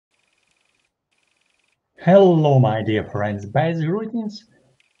Hello, my dear friends. Best greetings,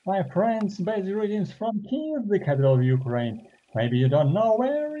 my friends. Best greetings from Kiev, the capital of Ukraine. Maybe you don't know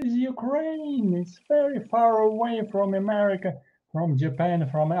where is Ukraine. It's very far away from America, from Japan,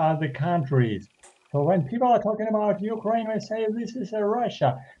 from other countries. So when people are talking about Ukraine, they say this is a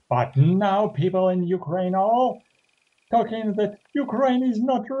Russia. But now people in Ukraine are all talking that Ukraine is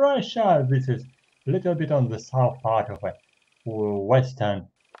not Russia. This is a little bit on the south part of a western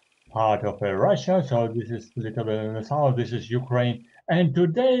part of Russia. So this is a little bit in the south. This is Ukraine. And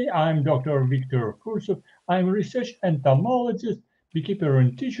today I'm Dr. Viktor Fursov. I'm research entomologist, beekeeper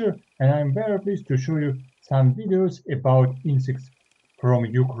and teacher, and I'm very pleased to show you some videos about insects from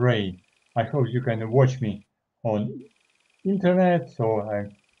Ukraine. I hope you can watch me on internet.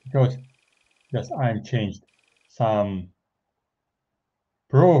 Because yes, I'm changed some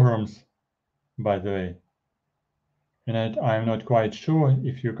programs, by the way. And I'm not quite sure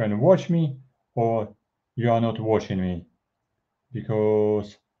if you can watch me or you are not watching me,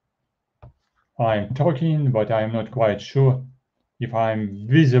 because I'm talking, but I'm not quite sure if I'm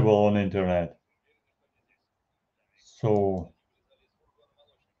visible on internet. So,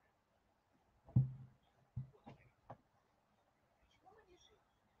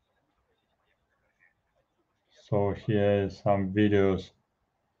 so here's some videos.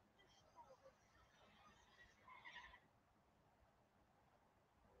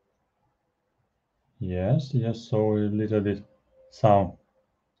 Yes, yes. So a little bit some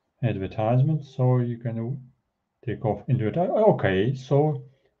advertisement, so you can take off into it. Okay, so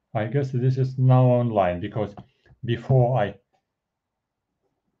I guess this is now online, because before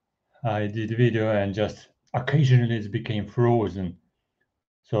I did video and just occasionally it became frozen.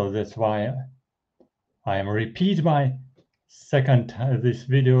 So that's why I am repeat my this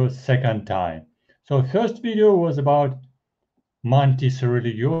video second time. So first video was about Mantis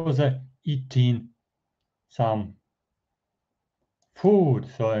religiosa eating some food.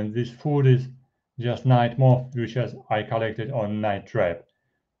 So and this food is just night moth, which I collected on light trap.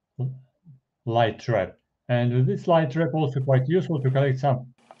 And this light trap also quite useful to collect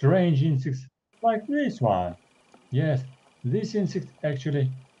some strange insects like this one. Yes, this insect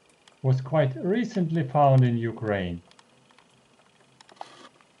actually was quite recently found in Ukraine.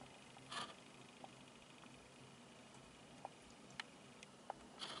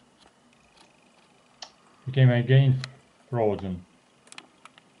 Became again frozen.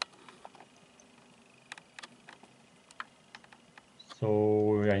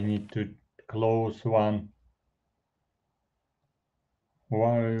 So I need to close my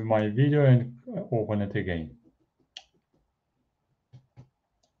video and open it again.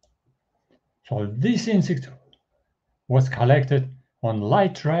 So this insect was collected on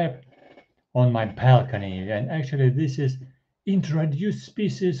light trap on my balcony, and actually this is introduced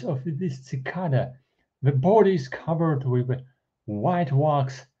species of this cicada. The body is covered with white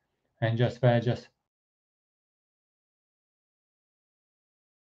wax and just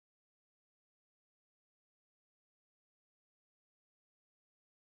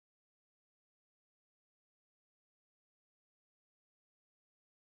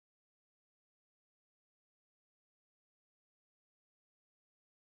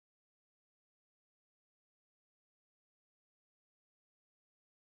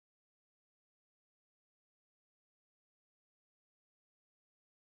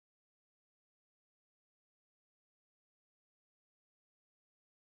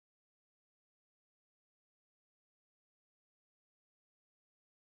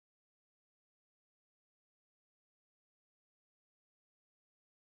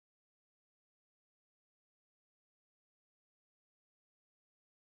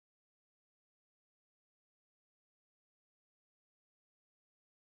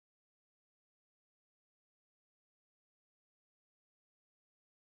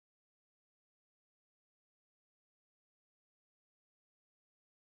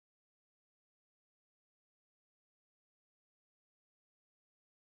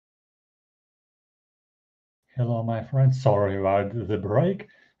hello, my friends. Sorry about the break.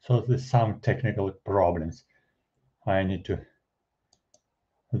 So there's some technical problems. I need to.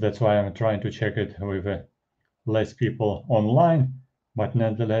 That's why I'm trying to check it with less people online, but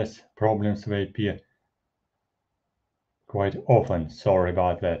nonetheless, problems may appear quite often. Sorry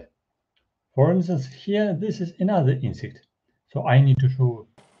about that. For instance, here, this is another insect. So I need to show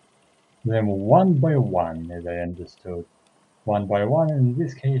them one by one, as I understood. One by one. In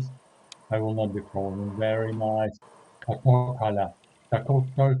this case, I will not be calling. Very nice. Catocala.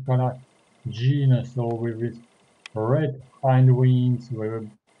 Catocala genus, so with its red hind wings, with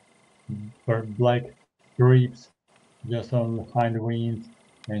black stripes just on the hind wings,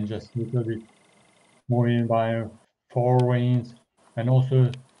 and just little bit moving by forewings, and also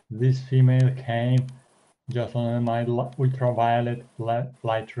this female came just on my ultraviolet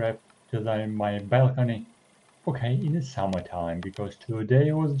light trap to my balcony. Okay, in the summertime, because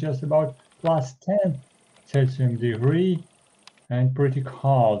today was just about +10 Celsius degree and pretty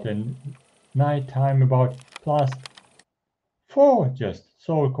cold, and nighttime about +4, just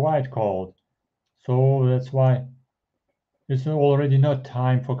so quite cold. So that's why it's already not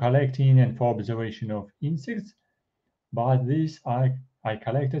time for collecting and for observation of insects, but this I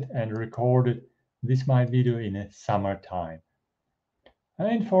collected and recorded this my video in a summertime.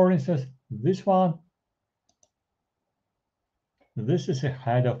 And for instance, this one, this is a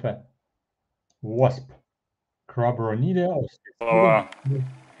head of a wasp, Crabronida.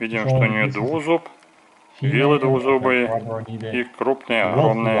 Видим, что у нее двузуб, вилы двузубые и крупные,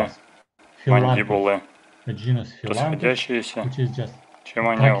 огромные мандибулы, расходящиеся, чем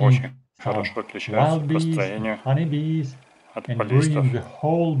они очень хорошо отличаются по строению от полистов. The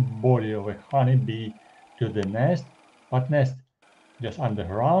whole body of a honeybee to the nest, but nest just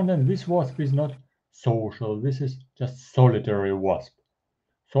underground, and this wasp is not social. This is just solitary wasp.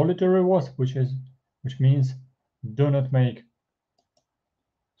 Solitary wasp, which means do not make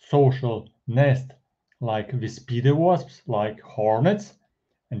social nest like Wispide wasps, like hornets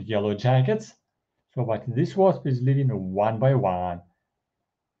and yellow jackets. So, but this wasp is living one by one.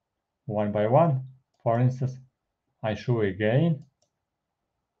 One by one. For instance, I show again.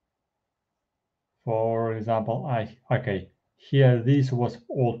 For example, here these wasps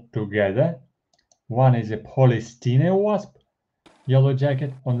all together. One is a Polystene wasp, yellow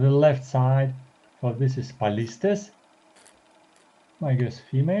jacket on the left side. So this is Palistes, I guess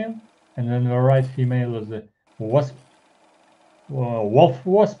female, and then the right female is the wasp, wolf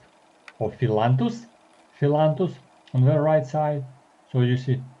wasp, or Philanthus on the right side. So you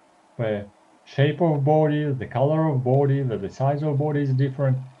see the shape of body, the color of body, the size of body is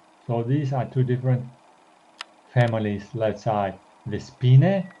different. So these are two different families. Left side, the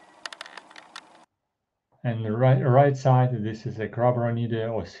Spine, and the right side, this is a Crabronida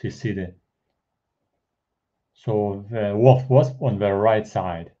or Sphycidae. So the wolf wasp on the right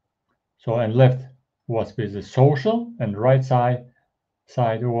side. So and left wasp is a social, and right side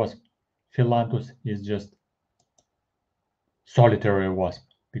wasp Philanthus is just solitary wasp,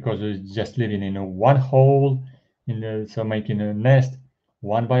 because it's just living in one hole, so making a nest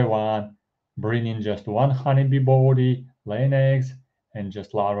one by one, bringing just one honeybee body, laying eggs, and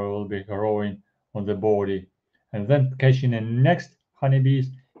just larvae will be growing on the body, and then catching the next honeybees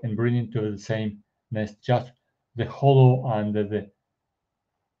and bringing to the same nest just the hollow under the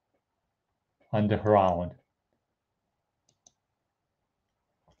underground.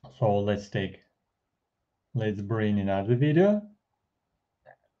 So let's bring another video.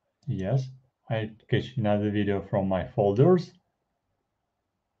 Yes, I catch another video from my folders.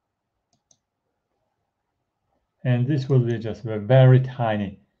 And this will be just a very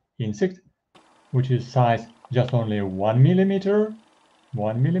tiny insect, which is size just only 1 millimeter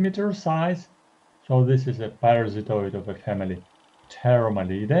size. So this is a parasitoid of a family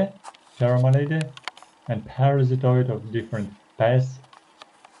Pteromalidae, and parasitoid of different pests,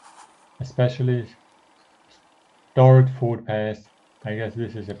 especially stored food pests. I guess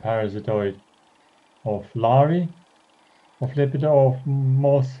this is a parasitoid of larvae, of lepida, of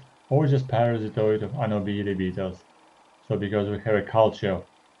moths, or just parasitoid of Anobiidae beetles. So because we have a culture of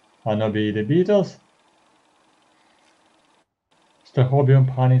Anobiidae beetles, Stochobium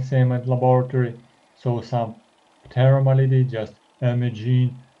panicem at laboratory, so some Pteromalidae just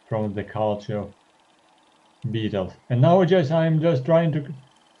emerging from the culture of beetles. And nowadays I'm just trying to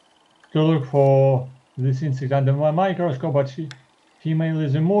look for this insect under my microscope, but female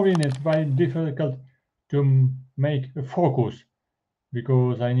is moving. It's very difficult to make a focus,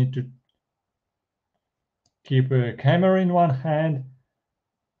 because I need to keep a camera in one hand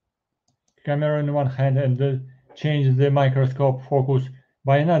and change the microscope focus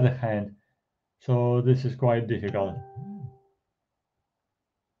by another hand. So this is quite difficult.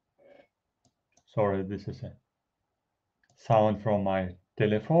 Sorry, this is a sound from my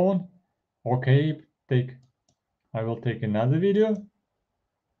telephone. Okay, I will take another video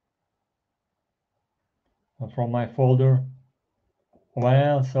from my folder.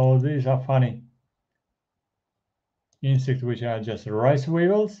 Well, so these are funny insects, which are just rice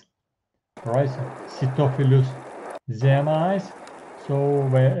weevils, Cytophilus zeamais. So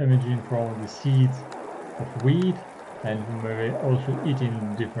they're emerging from the seeds of wheat, and we're also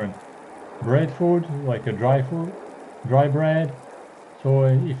eating different bread food, like a dry bread. So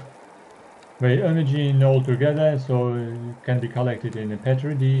if they emerging all together, so it can be collected in a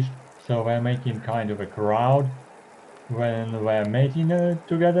petri dish, So we're making kind of a crowd when we're mating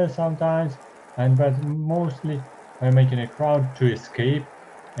together sometimes, but mostly we're making a crowd to escape,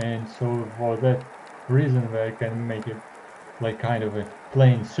 and so for that reason we can make it like kind of a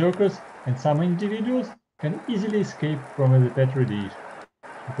playing circus, and some individuals can easily escape from the petri dish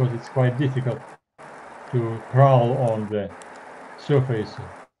because it's quite difficult to crawl on the surface of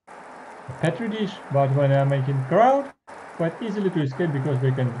a petri dish, but when I'm making crowd, quite easily to escape because they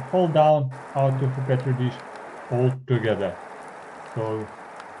can fall down out of the petri dish all together. So,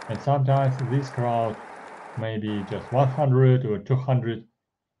 and sometimes this crowd may be just 100 or 200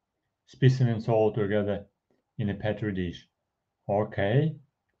 specimens all together in a petri dish. Okay.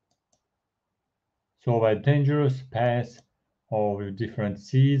 So a dangerous path of different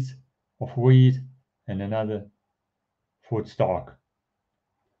seeds of wheat and another food stock.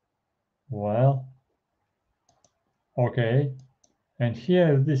 Well, okay. And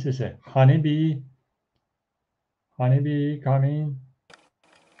here this is a honeybee. Honeybee coming.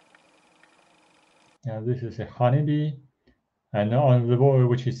 Yeah, this is a honeybee. And on the board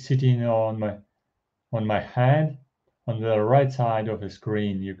which is sitting on my hand, on the right side of the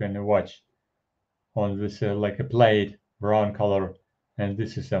screen, you can watch on this like a plate, brown color, and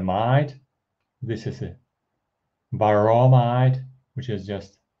this is a mite. This is a varroa mite, which is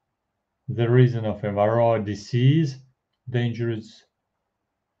just the reason of a varroa disease, dangerous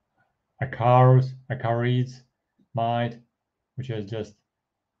acarids mite, which is just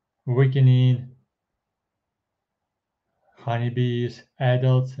weakening honeybees,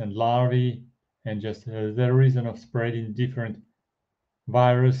 adults and larvae, and just the reason of spreading different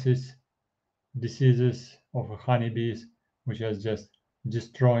viruses, diseases of honeybees, which is just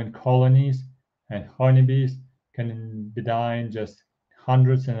destroying colonies, and honeybees can be dying just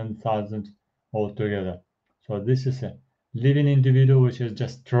hundreds and thousands altogether. So this is a living individual which is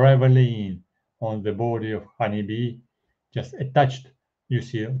just traveling on the body of honeybee, just attached, you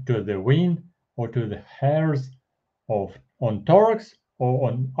see, to the wing or to the hairs of on thorax or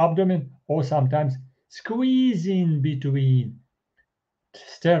on abdomen, or sometimes squeezing between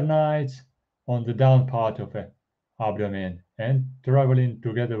sternites on the down part of the abdomen and traveling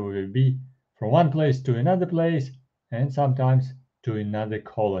together with a bee from one place to another place and sometimes to another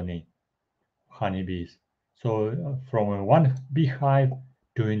colony of honeybees. So from one beehive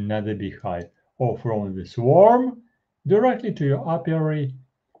to another beehive, or from the swarm directly to your apiary,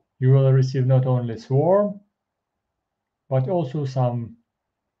 you will receive not only swarm but also some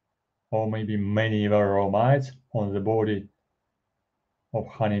or maybe many varroa mites on the body of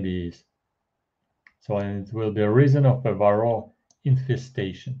honeybees. So it will be a reason of a varroa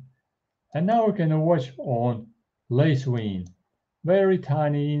infestation. And now we can watch on lacewing, very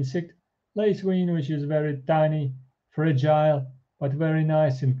tiny insect, lacewing, which is very tiny, fragile, but very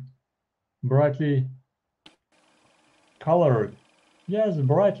nice and brightly colored. Yes,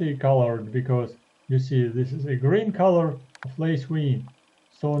 brightly colored, because you see this is a green color of lacewing,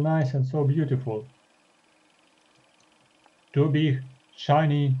 so nice and so beautiful. Two big,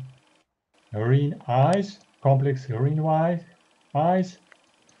 shiny green eyes, complex green eyes.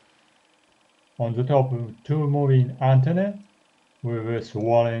 On the top, two moving antennae with a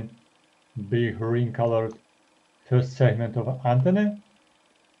swollen, big green-colored first segment of antenna.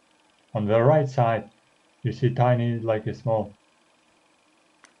 On the right side, you see tiny, like a small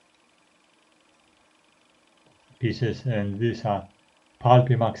pieces, and these are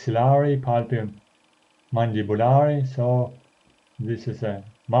palpi maxillary, palpi mandibulary. So this is a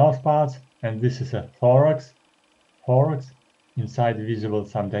mouth parts, and this is a thorax. Inside visible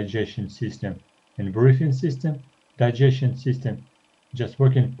some digestion system and breathing system. Digestion system just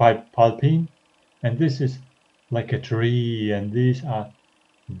working by pulping, and this is like a tree, and these are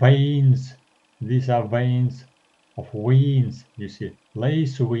veins. These are veins of wings. You see,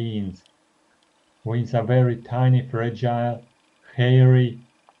 lace wings. Wings are very tiny, fragile, hairy,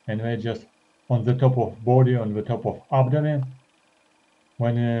 and they're just on the top of body, on the top of abdomen.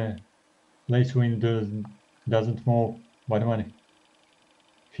 When a lace wing doesn't move, but when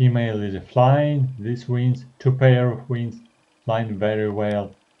female is flying, these wings, two pair of wings, flying very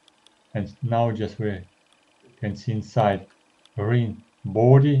well. And now just we can see inside green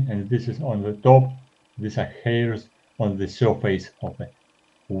body, and this is on the top. These are hairs on the surface of the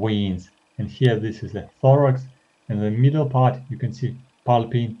wings. And here this is the thorax, and the middle part you can see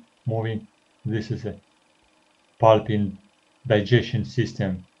pulping moving. This is a pulping digestion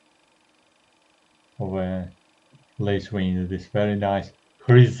system of a lacewing. This very nice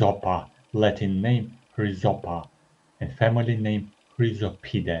Chrysopa, Latin name Chrysopa, and family name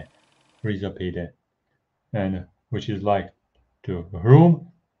Chrysopidae, and which is like to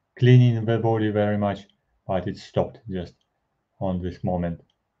groom, cleaning the body very much, but it stopped just on this moment.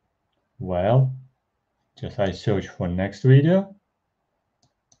 Well, just I search for next video.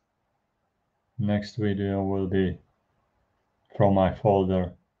 Next video will be from my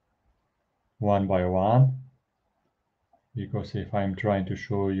folder one by one, because if I'm trying to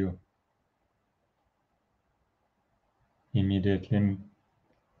show you immediately,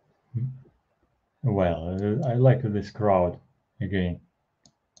 well, I like this crowd again.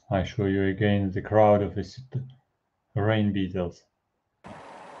 I show you again the crowd of the rain beetles.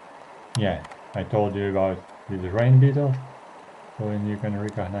 Yeah, I told you about these rain beetles, so you can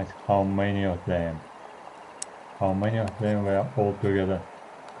recognize how many of them were all together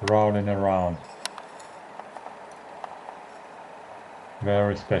crowding around.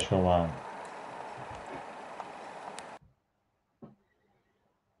 Very special one.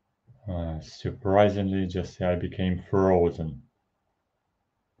 Surprisingly, just I became frozen.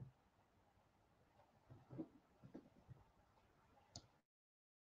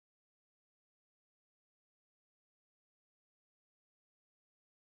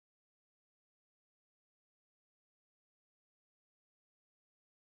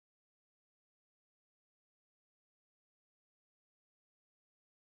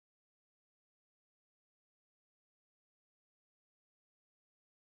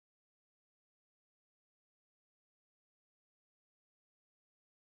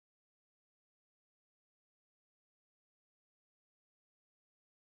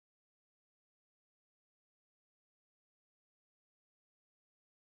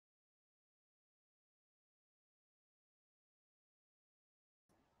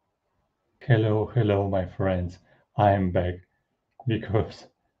 Hello, my friends. I am back because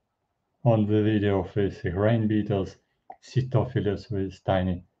on the video of these rain beetles, Cytophilus with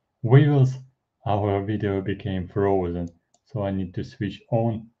tiny weevils, our video became frozen. So I need to switch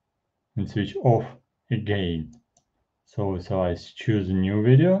on and switch off again. So I choose a new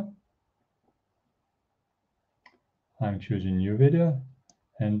video. I'm choosing new video,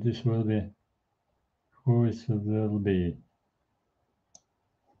 and this will be who it will be.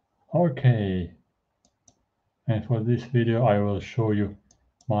 Okay. And for this video, I will show you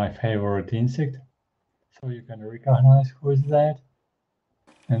my favorite insect, so you can recognize who is that.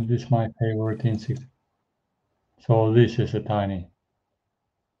 And this is my favorite insect. So this is a tiny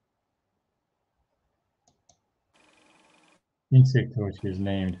insect which is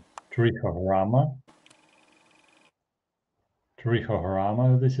named Trichorama.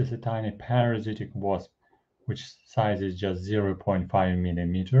 This is a tiny parasitic wasp, which size is just 0.5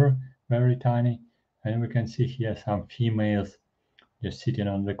 millimeter, very tiny. And we can see here some females just sitting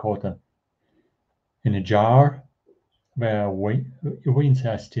on the cotton in a jar, where wings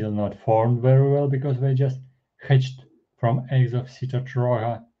are still not formed very well because they just hatched from eggs of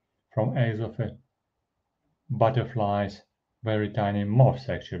Cytotroga, from eggs of butterflies, very tiny moths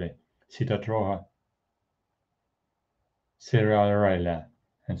actually, Cytotroga cerealia.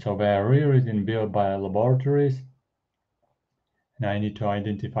 And so they are reared in biolaboratories, and I need to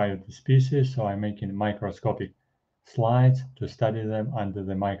identify the species, so I'm making microscopic slides to study them under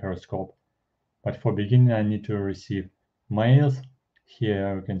the microscope. But for beginning, I need to receive males.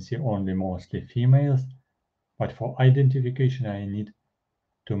 Here you can see only mostly females. But for identification, I need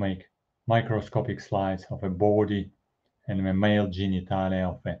to make microscopic slides of a body and the male genitalia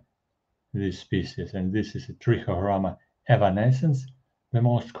of this species. And this is a Trichorama evanescens, the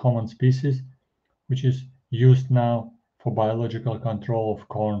most common species, which is used now for biological control of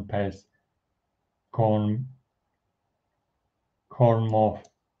corn pests, corn moth.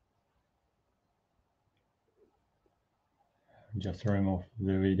 Just remove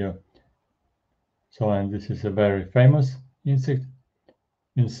the video. So, and this is a very famous insect,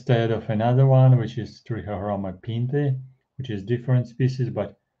 instead of another one, which is Trichorama pinte, which is different species,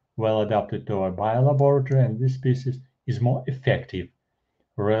 but well adapted to our biolaboratory, and this species is more effective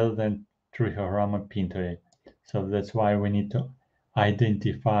rather than Trichorama pinte. So that's why we need to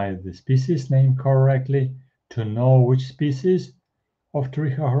identify the species name correctly to know which species of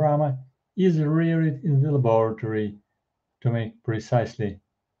Trichorama is reared in the laboratory to make precisely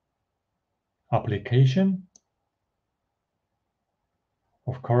application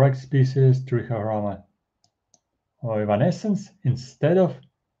of correct species Trichorama or evanescens instead of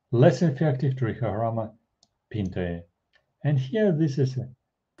less effective Trichorama pinte. And here this is a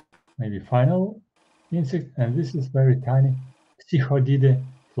maybe final insect, and this is very tiny Psychodide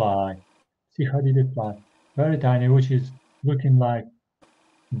fly. Psychodide fly, very tiny, which is looking like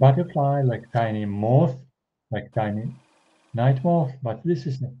butterfly, like tiny moth, like tiny night moth, but this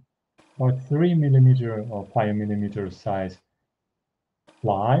is about 3 millimeter or 5 millimeter size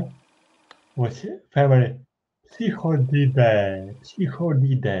fly was favorite psychodidae.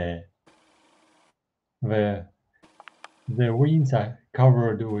 The wings are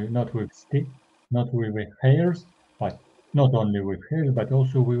covered with not with hairs, but not only with hairs, but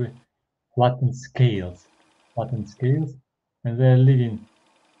also with flattened scales, and they're living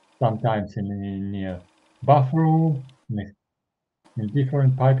sometimes in a bathroom, in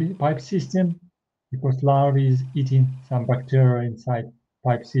different pipe system, because larvae is eating some bacteria inside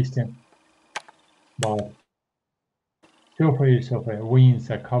pipe system. But surface of the wings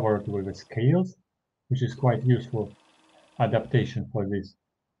are covered with the scales, which is quite useful adaptation for this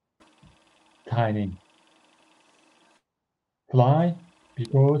tiny fly,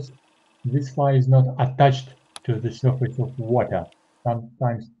 because this fly is not attached to the surface of water.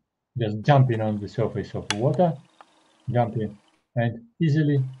 Sometimes just jumping on the surface of water, jumping and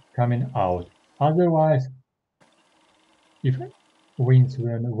easily coming out. Otherwise, if wings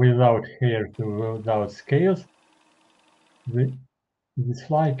were without hairs or without scales, this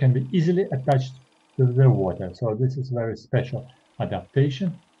fly can be easily attached to the water. So this is very special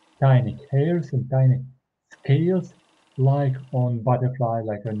adaptation. Tiny hairs and tiny scales, like on butterfly,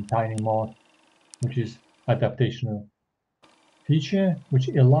 like on tiny moth, which is adaptational feature, which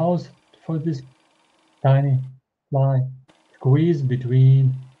allows for this tiny fly squeeze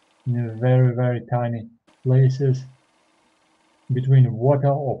between very, very tiny places between water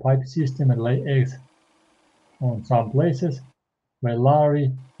or pipe system and lay eggs on some places where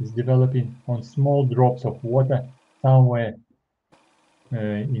larvae is developing on small drops of water somewhere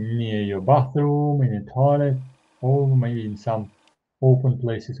near your bathroom, in a toilet, or maybe in some open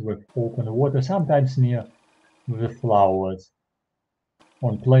places with open water, sometimes near the flowers,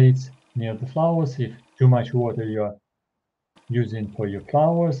 on plates near the flowers. If too much water you are using for your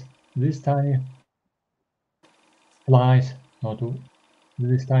flowers, these tiny flies,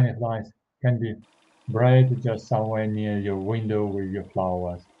 these tiny flies can be bred just somewhere near your window with your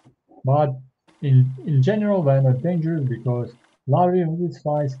flowers. But in general, they're not dangerous because larvae of these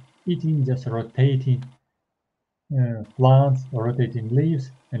flies eating just rotating plants, rotating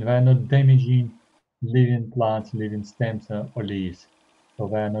leaves, and they're not damaging living plants, living stems or leaves. So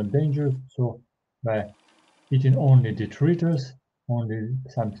they're not dangerous. So they're eating only detritus, only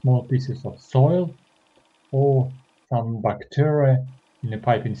some small pieces of soil, or some bacteria in the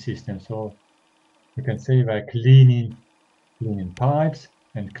piping system. So you can say they're cleaning pipes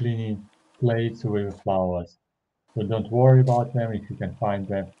and cleaning plates with flowers. So don't worry about them if you can find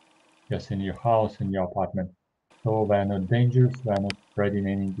them just in your house, in your apartment. So they're not dangerous, they're not spreading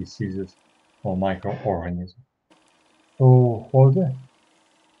any diseases or microorganisms. So further,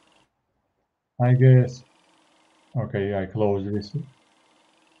 I guess, okay, I close this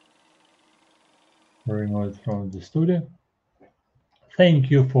remote from the studio.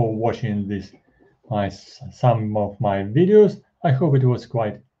 Thank you for watching this, some of my videos. I hope it was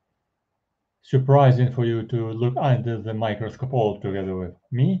quite surprising for you to look under the microscope all together with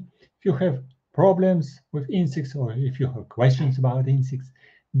me. If you have problems with insects or if you have questions about insects,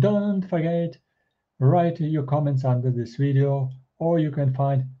 don't forget, write your comments under this video, or you can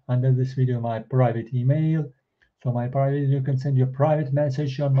find under this video my private email. So you can send your private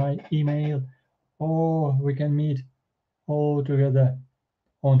message on my email, or we can meet all together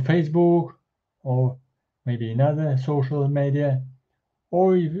on Facebook or maybe another social media.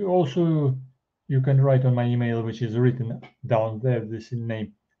 Or if you can write on my email, which is written down there, this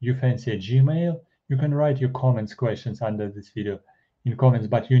name, you fancy a Gmail. You can write your comments, questions under this video in comments,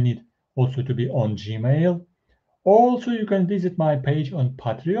 but you need also to be on Gmail. Also, you can visit my page on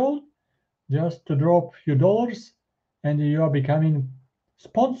Patreon just to drop a few dollars, and you are becoming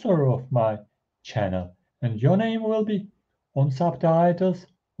sponsor of my channel. And your name will be on subtitles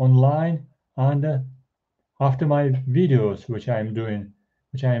online and after my videos, which I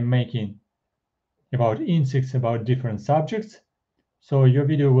am making about insects, about different subjects. So your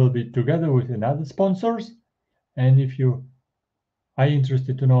video will be together with another sponsors. And if you are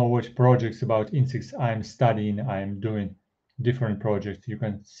interested to know which projects about insects I'm studying, I'm doing different projects, you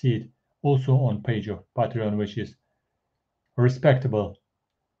can see it also on page of Patreon, which is respectable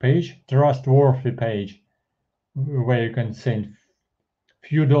page, trustworthy page, where you can send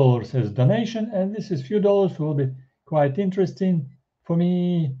few dollars as donation, and this is few dollars will be quite interesting for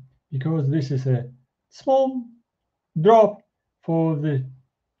me because this is a small drop for the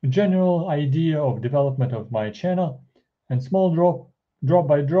general idea of development of my channel, and small drop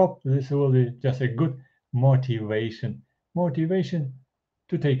by drop, this will be just a good motivation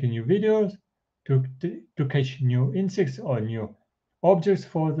to take new videos, to catch new insects or new objects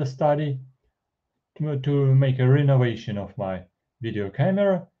for the study, to make a renovation of my video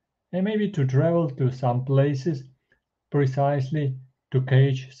camera and maybe to travel to some places precisely to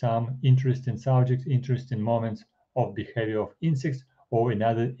catch some interesting subjects, interesting moments of behavior of insects or in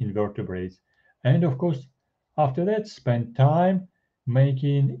other invertebrates. And of course, after that, spend time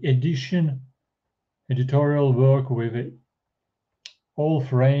making editorial work with all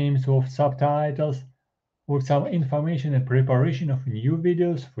frames of subtitles, with some information and preparation of new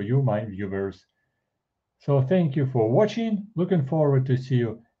videos for you, my viewers. So thank you for watching. Looking forward to see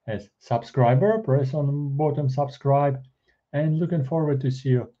you as subscriber. Press on bottom subscribe. And looking forward to see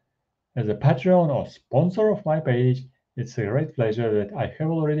you as a Patreon or sponsor of my page. It's a great pleasure that I have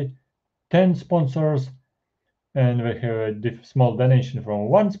already 10 sponsors, and we have a small donation from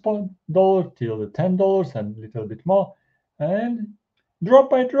 $1 till the $10 and a little bit more. And drop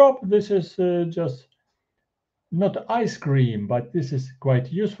by drop, this is just not ice cream, but this is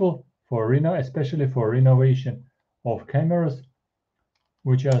quite useful for especially for renovation of cameras,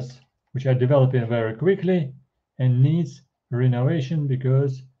 which are developing very quickly and needs renovation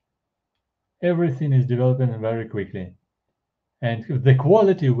because everything is developing very quickly, and the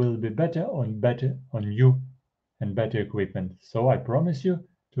quality will be better on new and better equipment. So I promise you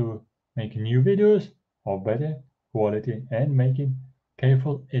to make new videos of better quality and making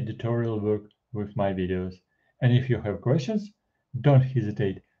careful editorial work with my videos. And if you have questions, don't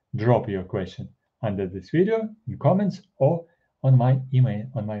hesitate, drop your question under this video in comments or on my email,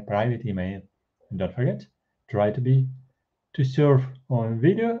 on my private email. And don't forget, try to serve on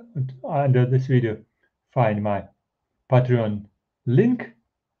video under this video. Find my Patreon link,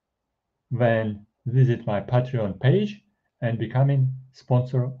 then visit my Patreon page and becoming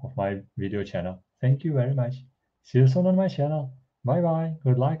sponsor of my video channel. Thank you very much. See you soon on my channel. Bye bye.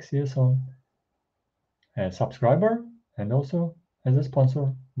 Good luck. See you soon. As a subscriber and also as a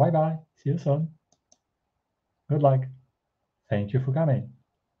sponsor. Bye bye. See you soon. Good luck. Thank you for coming.